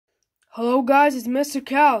Hello guys, it's Mr.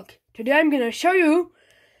 Calc. Today I'm gonna show you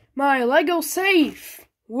my Lego safe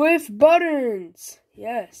with buttons.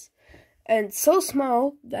 Yes, and so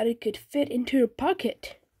small that it could fit into your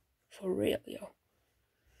pocket. For real, yo.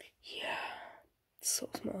 Yeah, it's so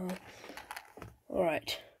small.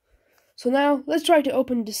 Alright, so now let's try to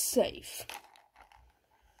open this safe.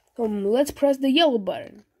 Let's press the yellow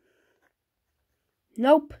button.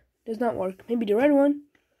 Nope, does not work. Maybe the red one.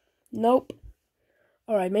 Nope.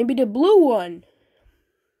 Alright, maybe the blue one.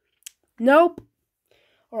 Nope.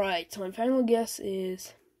 Alright, so my final guess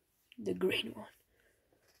is the green one.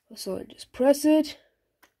 So I just press it.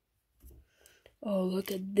 Oh,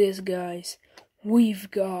 look at this, guys.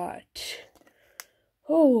 We've got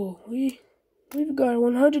we've got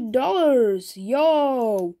 $100.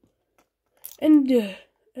 Yo. And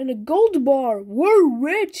a gold bar. We're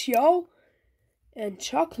rich, yo. And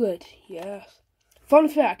chocolate. Yeah. Fun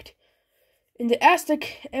fact. In the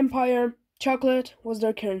Aztec Empire, chocolate was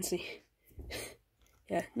their currency.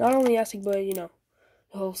 Yeah, not only Aztec, but the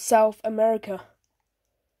whole South America.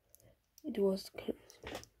 It was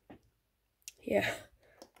currency. Yeah.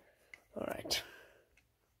 Alright.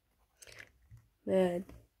 Man.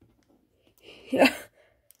 Yeah.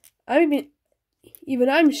 Even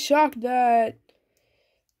I'm shocked that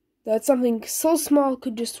something so small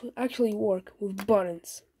could just actually work with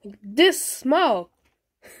buttons. Like this small.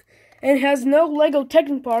 And it has no Lego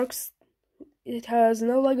Technic parts.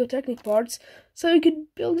 So you could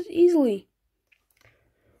build it easily.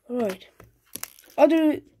 Alright.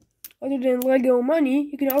 Other than Lego money,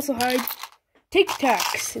 you can also hide Tic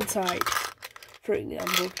Tacs inside. For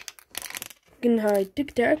example, you can hide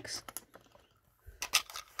Tic Tacs.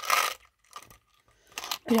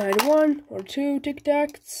 You can hide 1 or 2 Tic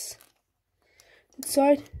Tacs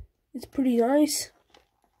inside. It's pretty nice.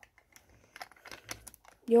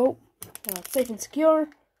 Yo. Safe and secure.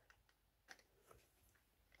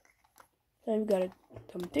 And we've got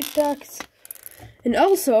some Tic Tacs. And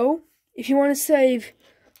also, if you want to save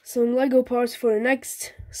some Lego parts for the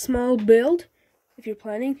next small build, if you're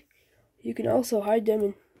planning, you can also hide them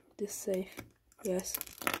in this safe. Yes,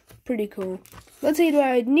 pretty cool. Let's say that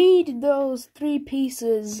I need those 3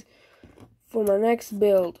 pieces for my next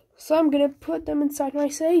build. So I'm gonna put them inside my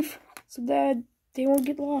safe so that they won't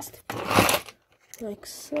get lost. Like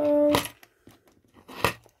so.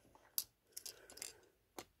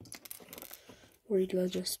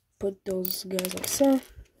 Let's just put those guys like so.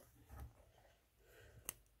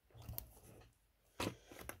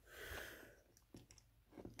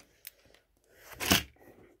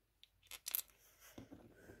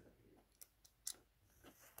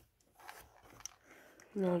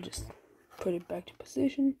 Now just put it back to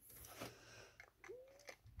position.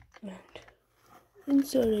 And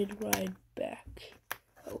insert it right back.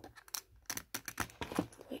 Oh.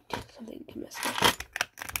 Wait, something messed up.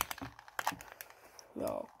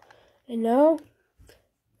 No. And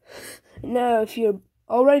now if you're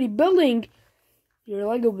already building your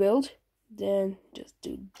Lego build, then just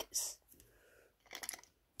do this.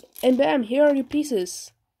 And bam, here are your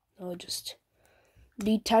pieces. I'll just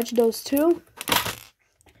detach those two.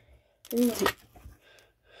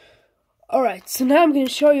 Alright, so now I'm going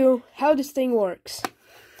to show you how this thing works.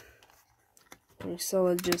 Okay, so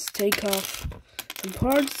let's just take off some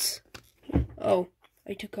parts. Oh,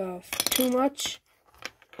 I took off too much.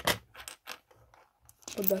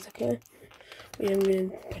 But that's okay. I'm going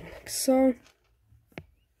to put it like so.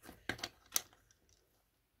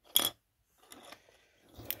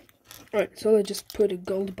 Alright, so let's just put a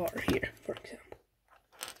gold bar here, for example.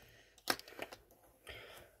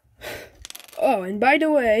 Oh, and by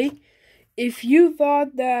the way, if you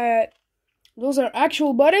thought that those are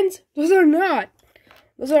actual buttons, those are not.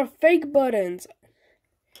 Those are fake buttons.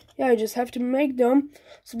 Yeah, I just have to make them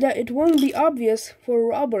so that it won't be obvious for a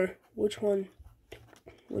robber which one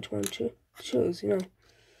to choose,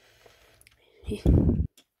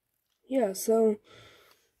 Yeah, so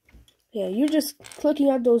yeah, you're just clicking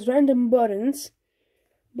out those random buttons,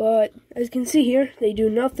 but as you can see here, they do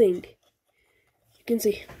nothing. You can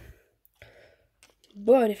see.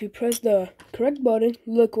 But if you press the correct button,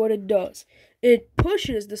 look what it does. It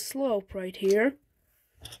pushes the slope right here.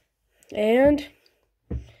 And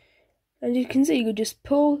you can see, you could just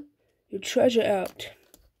pull your treasure out.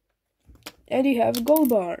 And you have a gold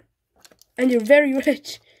bar. And you're very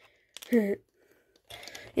rich.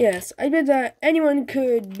 Yes, I bet that anyone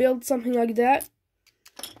could build something like that.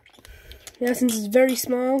 Yeah, since it's very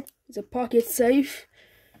small, it's a pocket safe.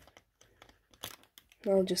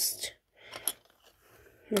 I'll just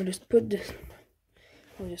put this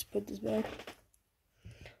back.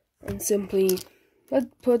 And simply let's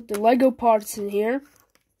put the Lego parts in here.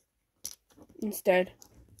 instead.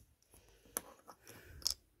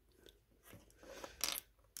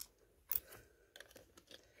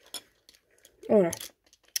 Oh no.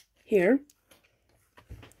 Here.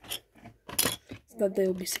 So that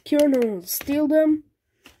they'll be secure, no one will steal them.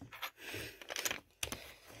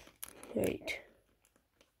 Wait.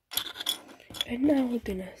 And now we're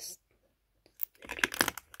gonna...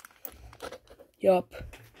 Yup.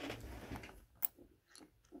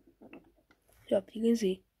 Yup, you can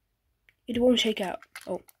see. It won't shake out.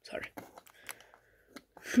 Oh, sorry.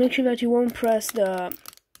 Make sure that you won't press the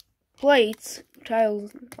plates,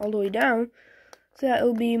 tiles all the way down, so that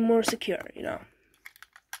it'll be more secure, you know.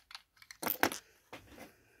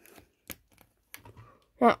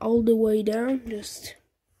 Not all the way down, just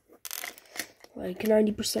like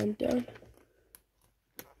 90% down.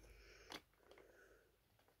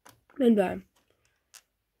 And bam.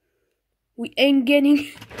 We ain't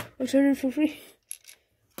getting a treasure for free.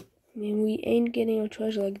 I mean, we ain't getting a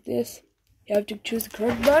treasure like this. You have to choose the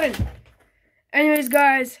correct button. Anyways,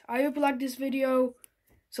 guys, I hope you liked this video.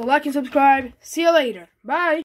 So like and subscribe. See you later. Bye.